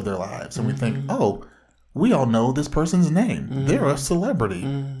piece of their lives and we think, oh, we all know this person's name. They're a celebrity.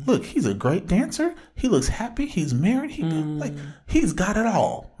 Look, he's a great dancer. He looks happy. He's married. He's got it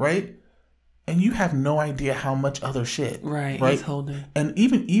all, right? And you have no idea how much other shit. Right. He's holding. And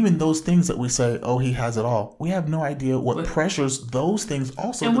even those things that we say, oh, he has it all. We have no idea what pressures those things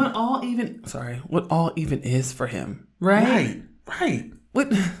also. And what all even is for him. Right. Right. What?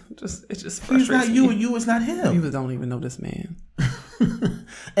 It just frustrates He's not me. you, and you is not him. You don't even know this man.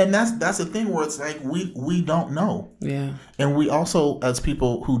 And that's the thing where it's like we don't know. Yeah. And we also, as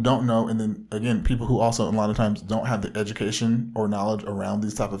people who don't know, and then again, people who also a lot of times don't have the education or knowledge around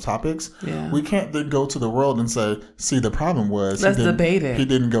these type of topics. Yeah. We can't then go to the world and say, see, the problem was let's debate it. He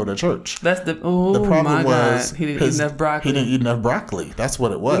didn't go to church. The problem was he didn't eat enough broccoli. He didn't eat enough broccoli. That's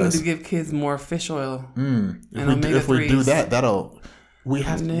what it was. We need to give kids more fish oil. If we do that, we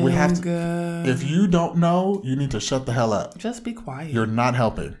have to. If you don't know, you need to shut the hell up. Just be quiet. You're not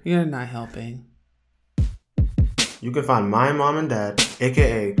helping. You're not helping. You can find my mom and dad,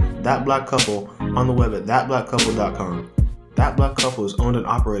 aka That Black Couple, on the web at thatblackcouple.com. That Black Couple is owned and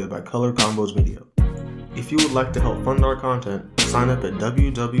operated by Color Combos Media. If you would like to help fund our content, sign up at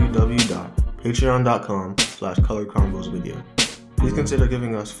www.patreon.com/colorcombosmedia. Please consider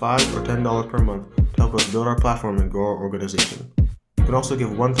giving us $5 or $10 per month to help us build our platform and grow our organization. You can also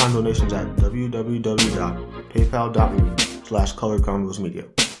give one-time donations at www.paypal.me/colorcombosmedia.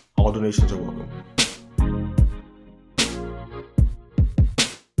 All donations are welcome.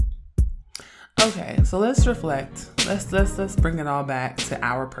 Okay, so let's reflect. Let's bring it all back to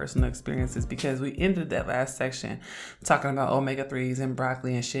our personal experiences, because we ended that last section talking about omega-3s and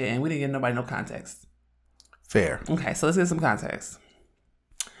broccoli and shit, and we didn't give nobody no context. Fair. Okay, so let's get some context.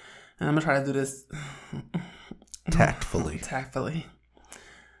 And I'm gonna try to do this tactfully.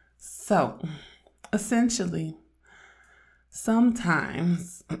 So, essentially,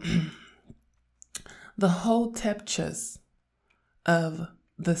 sometimes the Hotepchas of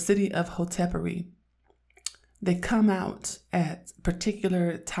the city of Hoteperi, they come out at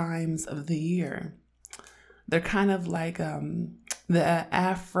particular times of the year. They're kind of like the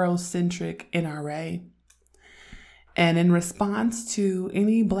Afrocentric NRA. And in response to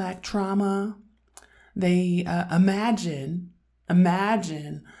any Black trauma, they imagine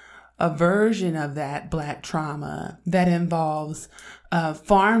a version of that Black trauma that involves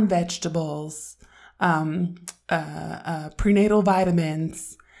farm vegetables, prenatal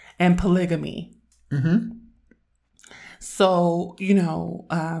vitamins, and polygamy. So,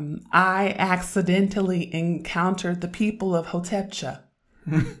 I accidentally encountered the people of Hotepcha.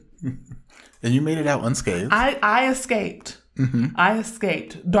 And you made it out unscathed. I escaped. I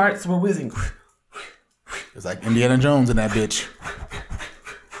escaped. Darts were whizzing. It's like Indiana Jones in that bitch.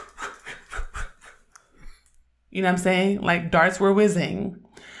 You know what I'm saying? Like darts were whizzing.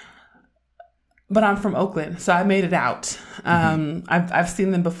 But I'm from Oakland, so I made it out. I've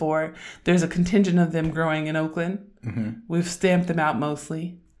seen them before. There's a contingent of them growing in Oakland. We've stamped them out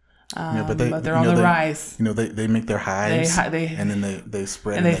mostly. But they're on the rise. You know, they make their hives, and then they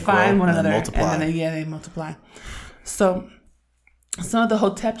spread and they find grow, one another, multiply. and then they multiply. So some of the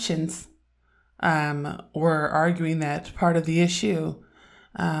Hotepchins were arguing that part of the issue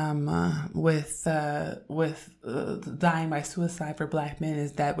with dying by suicide for Black men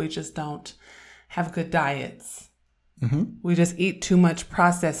is that we just don't have good diets. We just eat too much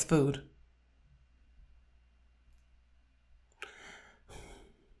processed food.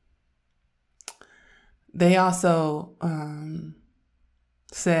 They also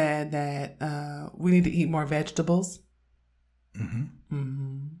said that we need to eat more vegetables.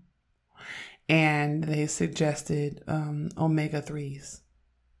 And they suggested omega-3s.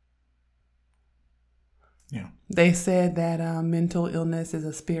 Yeah. They said that mental illness is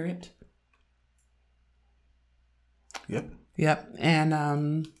a spirit. Yep.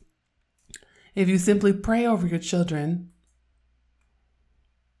 And if you simply pray over your children,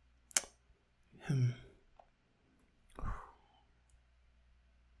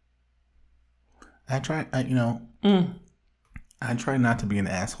 I try not to be an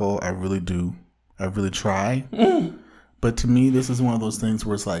asshole. I really do. I really try. But to me, this is one of those things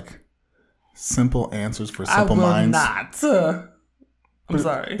where it's like simple answers for simple minds. I'm sorry.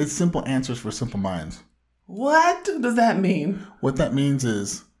 It's simple answers for simple minds. What does that mean? What that means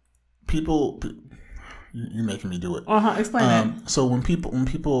is people. You're making me do it. Explain that. So when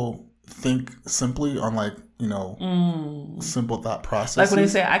people think simply on simple thought processes. Like when they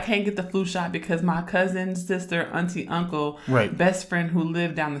say, I can't get the flu shot because my cousin, sister, auntie, uncle, best friend who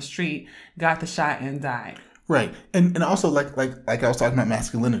lived down the street got the shot and died. Right. And also like I was talking about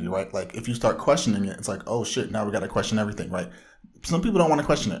masculinity, right? Like if you start questioning it, it's like, oh shit, now we got to question everything, right? Some people don't want to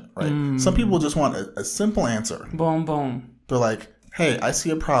question it, right? Some people just want a simple answer. Boom, boom. They're like, hey, I see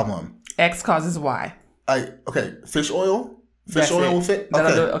a problem. X causes Y. Fish oil? Fish oil will fit?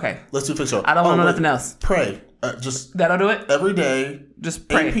 That'll do it. Okay. Let's do fish oil. I don't want to know nothing else. Pray. That'll do it? Every day. Just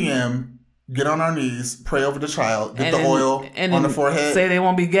pray. 8 p.m., get on our knees, pray over the child, get the oil on the forehead. Say they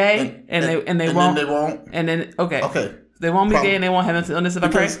won't be gay, and they won't. And then they won't. And then, okay. They won't be gay and they won't have mental illness if I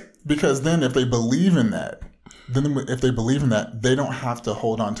pray? Because then if they believe in that, they don't have to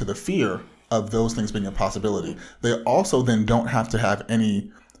hold on to the fear of those things being a possibility. They also then don't have to have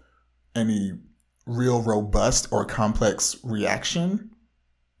any real robust or complex reaction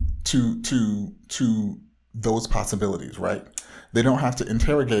to those possibilities, right? They don't have to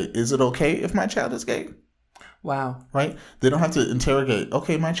interrogate, is it okay if my child is gay? Wow. Right? They don't have to interrogate,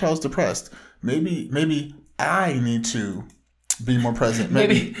 okay, my child's depressed. Maybe I need to be more present.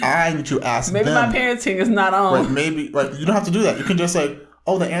 Maybe I need to ask them. Maybe my parenting is not on. Right, you don't have to do that. You can just say,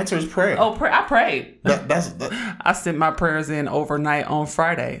 oh, the answer is prayer. Oh, I prayed. That's I sent my prayers in overnight on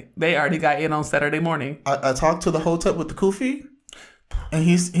Friday. They already got in on Saturday morning. I talked to the Hotep with the Kufi, and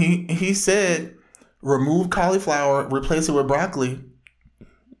he said, remove cauliflower, replace it with broccoli,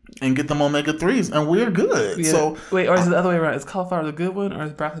 and get them omega-3s, and we're good. Yeah. So wait, or is it the other way around? Is cauliflower the good one, or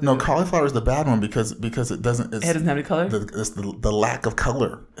is broccoli? No, cauliflower is the bad one because it doesn't. It doesn't have any color. It's the lack of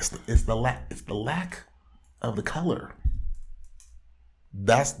color. It's the lack of the color.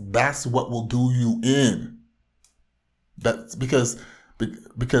 That's what will do you in. That's because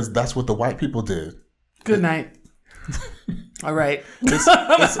that's what the white people did. Good night. All right. It's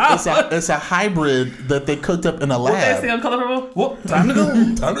a hybrid that they cooked up in a lab. What they say on Color Purple? Whoop, time to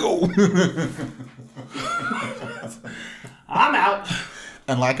go. Time to go. I'm out.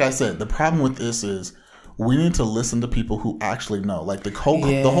 And like I said, the problem with this is we need to listen to people who actually know. Like the whole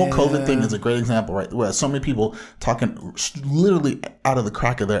COVID thing is a great example, right? Where so many people talking literally out of the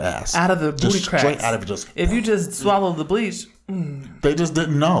crack of their ass, out of the booty cracks, straight out of it. Just if you just swallow the bleach, they just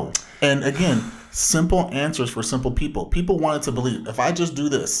didn't know. And again, simple answers for simple people. People wanted to believe, if I just do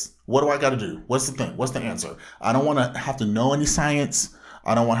this, what do I got to do? What's the thing? What's the answer? I don't want to have to know any science.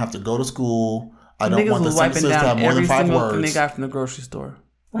 I don't want to have to go to school. I don't want the sentences to have more than 5 words. Every thing they got from the grocery store.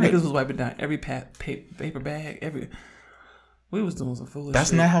 Right. Niggas was wiping down every paper bag. We was doing some foolish That's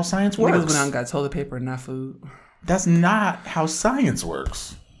shit. not how science works. Niggas went out and got toilet paper and not food. That's not how science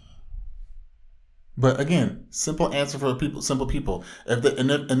works. But again, simple answer for simple people. And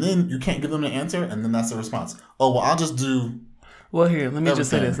then you can't give them an answer, and then that's the response. Oh, well, I'll just do. Well, here, let me just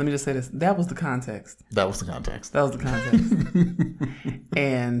say this. That was the context.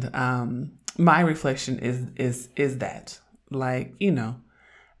 And my reflection is that Like,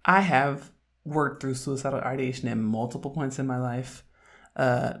 I have worked through suicidal ideation at multiple points in my life.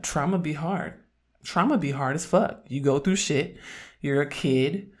 Trauma be hard. Trauma be hard as fuck. You go through shit. You're a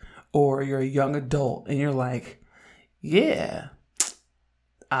kid or you're a young adult and you're like, yeah,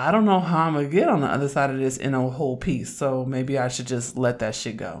 I don't know how I'm going to get on the other side of this in a whole piece. So maybe I should just let that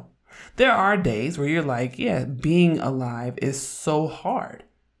shit go. There are days where you're like, yeah, being alive is so hard.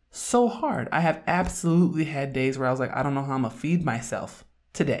 So hard. I have absolutely had days where I was like, I don't know how I'm going to feed myself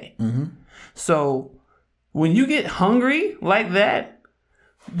today. Mm-hmm. So when you get hungry like that,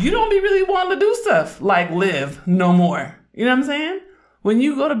 you don't be really wanting to do stuff like live no more. You know what I'm saying? When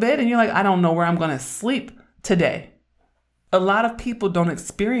you go to bed and you're like, I don't know where I'm going to sleep today. A lot of people don't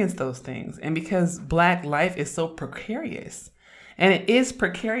experience those things. And because Black life is so precarious, and it is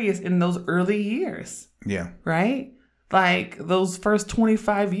precarious in those early years. Yeah. Right? Like those first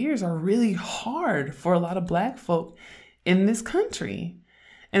 25 years are really hard for a lot of Black folk in this country.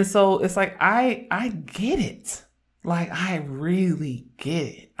 And so it's like, I get it. Like, I really get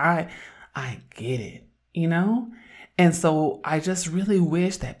it. I get it, And so I just really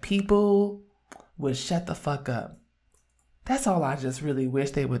wish that people would shut the fuck up. That's all I just really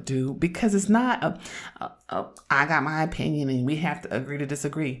wish they would do, because it's not I got my opinion and we have to agree to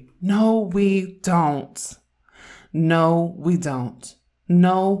disagree. No, we don't. No, we don't.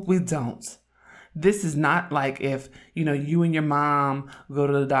 No, we don't. This is not like if, you and your mom go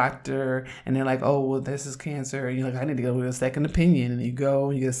to the doctor and they're like, oh, well, this is cancer. And you're like, I need to go get a second opinion. And you go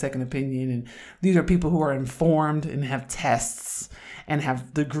and you get a second opinion. And these are people who are informed and have tests and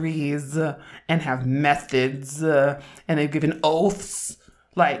have degrees and have methods and they've given oaths.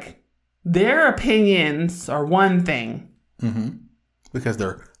 Like, their opinions are one thing. Mm-hmm. Because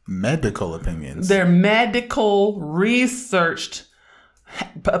they're medical opinions. They're medical, researched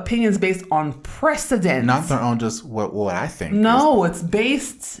opinions based on precedent. Not their own, just what I think. No, it's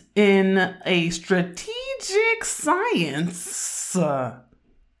based in a strategic science.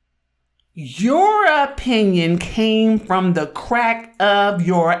 Your opinion came from the crack of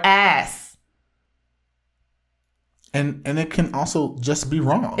your ass. And it can also just be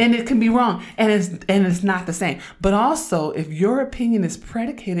wrong. And it can be wrong. And it's not the same. But also, if your opinion is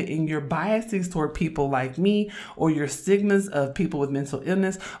predicated in your biases toward people like me, or your stigmas of people with mental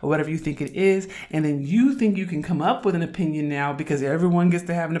illness, or whatever you think it is, and then you think you can come up with an opinion now because everyone gets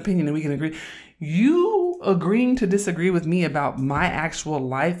to have an opinion and we can agree. You agreeing to disagree with me about my actual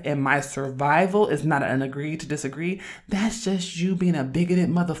life and my survival is not an agree to disagree. That's just you being a bigoted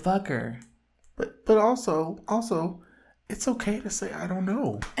motherfucker. But also, it's okay to say, I don't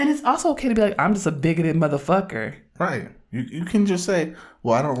know. And it's also okay to be like, I'm just a bigoted motherfucker. Right. You can just say,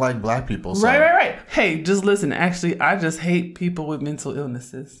 well, I don't like Black people. So. Right. Hey, just listen. Actually, I just hate people with mental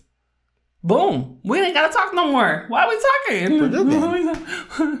illnesses. Boom. We ain't got to talk no more. Why are we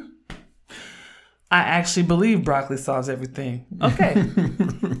talking? I actually believe broccoli solves everything. Okay.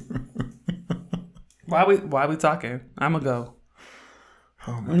 Why we talking? I'm going to go.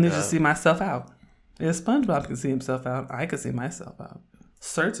 Oh my I need God. to see myself out. If SpongeBob can see himself out, I can see myself out.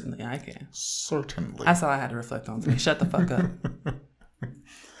 Certainly, I can. Certainly. That's all I had to reflect on today. Shut the fuck up.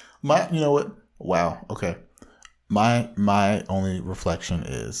 You know what? Wow. Okay. My only reflection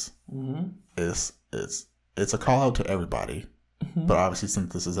is it's a call out to everybody, but obviously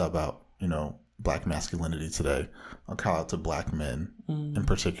since this is about Black masculinity today, a call out to Black men in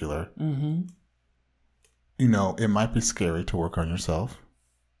particular. Mm-hmm. It might be scary to work on yourself.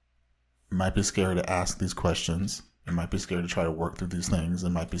 It might be scary to ask these questions. It might be scary to try to work through these things. It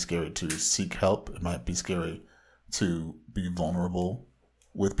might be scary to seek help. It might be scary to be vulnerable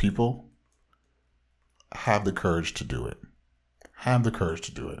with people. Have the courage to do it. Have the courage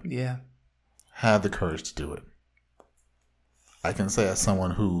to do it. Yeah. Have the courage to do it. I can say as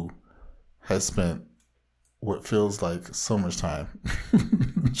someone who has spent what feels like so much time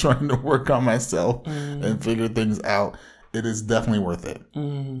trying to work on myself and figure things out, it is definitely worth it.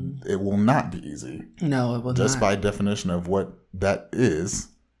 It will not be easy. No, it will Just not. by definition of what that is,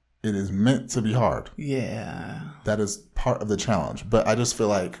 it is meant to be hard. Yeah. That is part of the challenge. But I just feel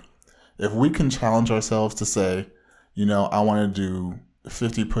like if we can challenge ourselves to say, I want to do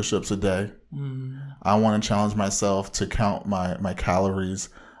 50 push-ups a day. I want to challenge myself to count my calories.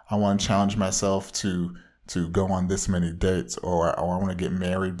 I want to challenge myself to go on this many dates, or I want to get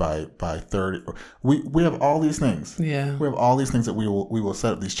married by 30. We have all these things. Yeah. We have all these things that we will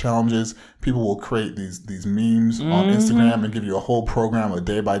set up these challenges. People will create these memes on Instagram and give you a whole program, a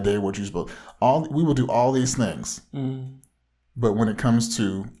day by day, what you're supposed. We will do all these things. But when it comes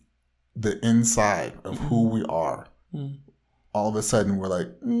to the inside of who we are, all of a sudden we're like,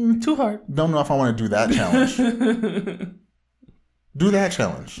 too hard. don't know if I want to do that challenge. Do that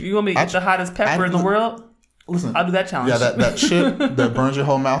challenge. You want me to eat the hottest pepper in the world? Listen, I'll do that challenge. Yeah, that shit that burns your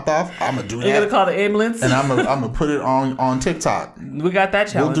whole mouth off. I'm gonna do that. You're gonna call the ambulance, and I'm gonna put it on TikTok. We got that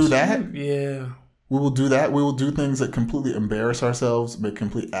challenge. We'll do that. Yeah. We will do that. We will do things that completely embarrass ourselves, make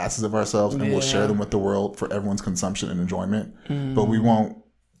complete asses of ourselves, and we'll share them with the world for everyone's consumption and enjoyment. But we won't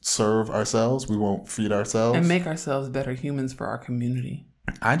serve ourselves. We won't feed ourselves. And make ourselves better humans for our community.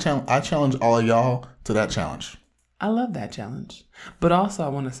 I challenge all of y'all to that challenge. I love that challenge. But also I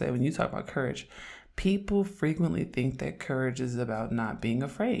want to say, when you talk about courage, people frequently think that courage is about not being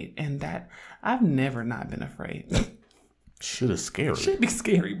afraid. And that I've never not been afraid. Shit is scary. Should be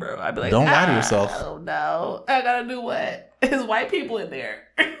scary, bro. I'd be like, don't lie to yourself. Oh no, I gotta do what? There's white people in there.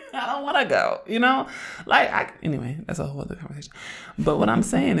 I don't want to go. You know, anyway, that's a whole other conversation. But what I'm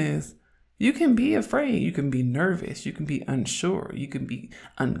saying is, you can be afraid, you can be nervous, you can be unsure, you can be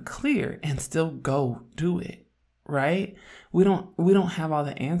unclear, and still go do it. Right? We don't have all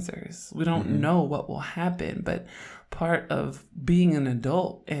the answers. We don't know what will happen. But part of being an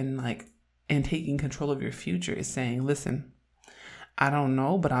adult and taking control of your future is saying, listen, I don't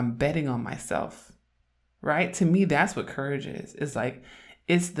know, but I'm betting on myself, right? To me, that's what courage is. It's like,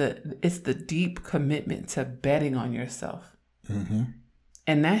 it's the deep commitment to betting on yourself. Mm-hmm.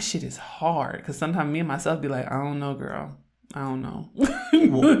 And that shit is hard because sometimes me and myself be like, I don't know, girl. I don't know.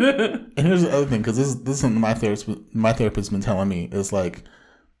 And here's the other thing, because this is something my therapist's been telling me, is like,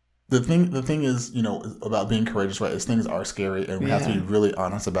 the thing is, you know, about being courageous, right, is things are scary, and we have to be really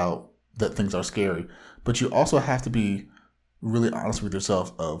honest about that things are scary. But you also have to be really honest with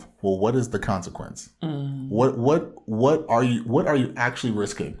yourself of, well, what is the consequence? What are you actually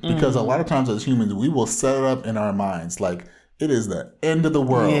risking? Because a lot of times as humans, we will set it up in our minds like it is the end of the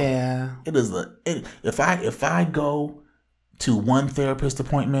world. Yeah. It is if I go to one therapist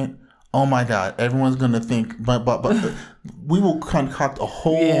appointment, oh my God, everyone's gonna think but we will concoct a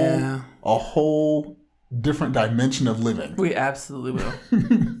whole different dimension of living. We absolutely will.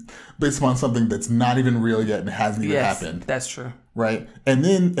 Based upon something that's not even real yet and hasn't even happened. That's true. Right? And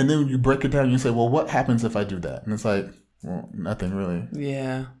then you break it down and you say, well, what happens if I do that? And it's like, well, nothing really.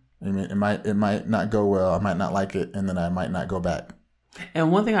 Yeah. I mean, it might not go well. I might not like it, and then I might not go back.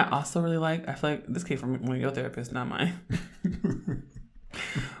 And one thing I also really like, I feel like this came from one of your therapists, not mine.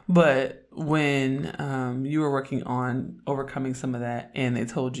 But when you were working on overcoming some of that and they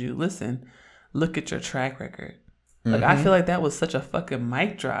told you, listen, look at your track record. Like, I feel like that was such a fucking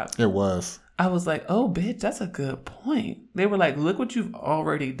mic drop. It was. I was like, oh, bitch, that's a good point. They were like, look what you've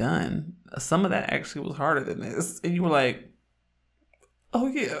already done. Some of that actually was harder than this. And you were like, oh,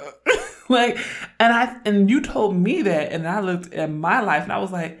 yeah. And you told me that, and I looked at my life, and I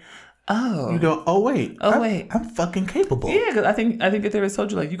was like, oh. You go, oh, wait. I'm fucking capable. Yeah, because I think if they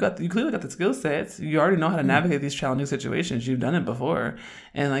told you, like, you clearly got the skill sets. You already know how to navigate these challenging situations. You've done it before.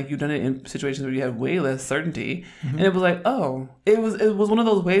 And, like, you've done it in situations where you have way less certainty. Mm-hmm. And it was like, oh. It was one of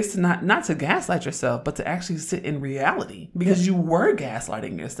those ways to not to gaslight yourself, but to actually sit in reality. Because you were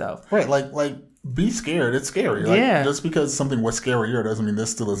gaslighting yourself. Right, like be scared. It's scary. Like, just because something was scarier doesn't mean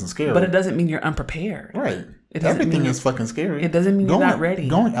this still isn't scary. But it doesn't mean you're unprepared. Right. Everything is fucking scary. It doesn't mean you're not ready.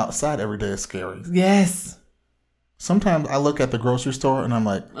 Going outside every day is scary. Yes. Sometimes I look at the grocery store and I'm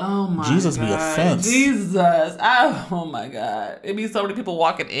like, oh my Jesus God. Be a fence. Jesus. Oh my God. It be so many people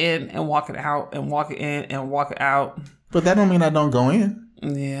walking in and walking out and walking in and walking out. But that don't mean I don't go in.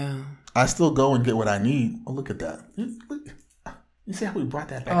 Yeah. I still go and get what I need. Oh, look at that. You see how we brought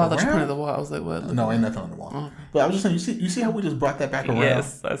that back around? I thought you pointed at the wall. I was like, what? No, ain't nothing on the wall. Oh. But I was just saying, you see how we just brought that back around?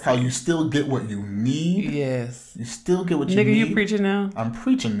 Yes. How you still get what you need? Yes. You still get what you need. Nigga, you preaching now? I'm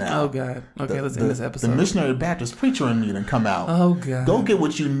preaching now. Oh, God. Okay, let's end this episode. The missionary Baptist preacher in me done come out. Oh, God. Go get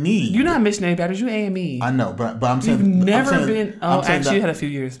what you need. You're not missionary Baptist. You AME. I know, but I'm saying... You've never been... Oh, actually, you had a few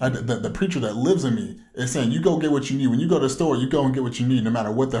years. The preacher that lives in me is saying, you go get what you need. When you go to the store, you go and get what you need, no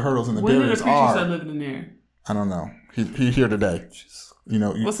matter what the hurdles and the barriers are. When did the preacher start living in there? I don't know. He's here today. You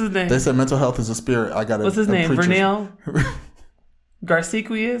know, what's his name? They said mental health is a spirit. What's his name? Vernell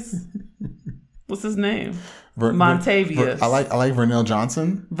Garciquias? What's his name? Montavious. I like Vernell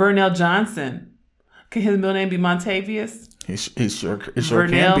Johnson. Vernell Johnson. Can his middle name be Montavious? He sure Vernell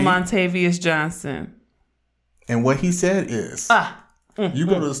can be. Montavious Johnson. And what he said is, you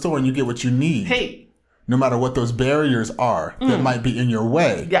go to the store and you get what you need. Hey. No matter what those barriers are that might be in your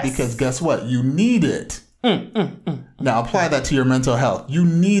way. Yes. Because guess what? You need it. Now apply that to your mental health. You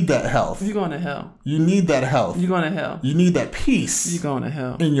need that health. You're going to hell. You need that health. You're going to hell. You need that peace. You're going to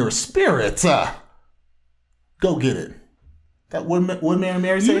hell. In your spirit. Go get it. That what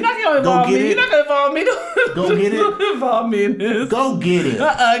Mary say? You're not going to involve me. You're not going to involve me. Go get it. Don't involve me in this. Go get it.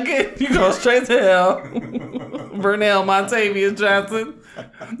 You're going straight to hell. Vernell Montavious Johnson.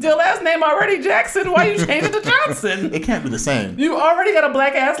 Your last name already Jackson. Why you change it to Johnson? It can't be the same. You already got a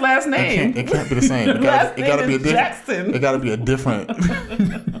black ass last name. It can't be the same. It gotta be a different. Jackson. It gotta be a different.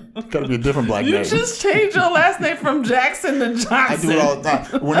 Gotta be a different black name. You just changed your last name from Jackson to Johnson. I do it all the time.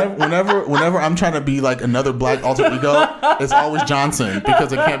 Whenever I'm trying to be like another black alter ego, it's always Johnson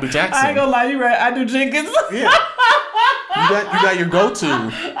because it can't be Jackson. I ain't gonna lie, you right. I do Jenkins. Yeah. You got your go-to.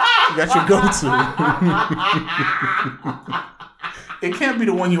 You got your go-to. It can't be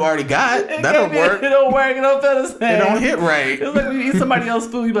the one you already got. That don't work. It don't work. It don't feel the same. It don't hit right. It's like when you eat somebody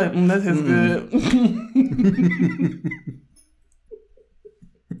else's food, you be like, that tastes good.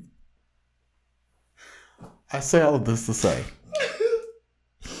 I say all of this to say,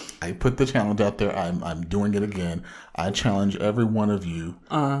 I put the challenge out there. I'm doing it again. I challenge every one of you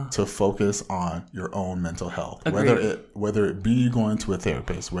to focus on your own mental health. Agreed. Whether it be you going to a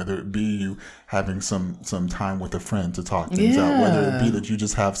therapist, whether it be you having some time with a friend to talk things out, whether it be that you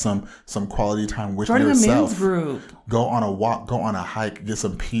just have some quality time with Joining yourself. a men's group. Go on a walk, go on a hike, get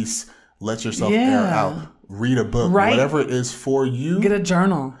some peace, let yourself air out, read a book, whatever it is for you. Get a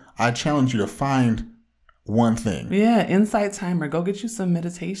journal. I challenge you to find one thing. Yeah, Insight Timer. Go get you some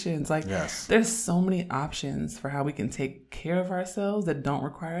meditations. Like, yes. There's so many options for how we can take care of ourselves that don't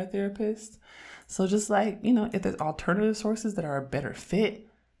require a therapist. So just like, if there's alternative sources that are a better fit,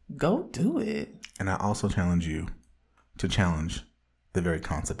 go do it. And I also challenge you to challenge the very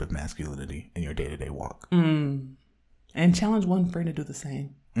concept of masculinity in your day-to-day walk. And challenge one friend to do the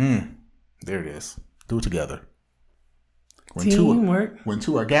same. There it is. Do it together. Teamwork. When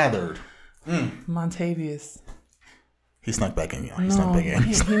two are gathered. Montavious. He snuck back in, y'all. He snuck back in.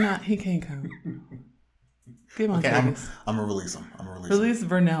 He can't come. Get Montavious. Okay, I'm gonna release him. Release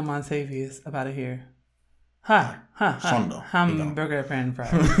Vernell Montavious up out of here. Hamburger pan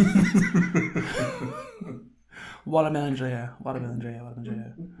fries. Watermelon Drea.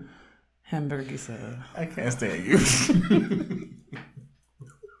 Hamburger Gisa. I can't stand you.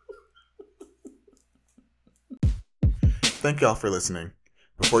 Thank y'all for listening.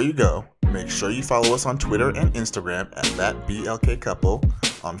 Before you go, make sure you follow us on Twitter and Instagram at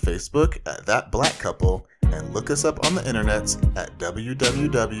ThatBLKCouple, on Facebook at ThatBlackCouple, and look us up on the internets at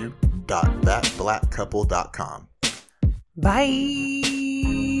www.thatblackcouple.com.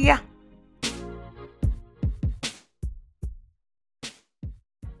 Bye.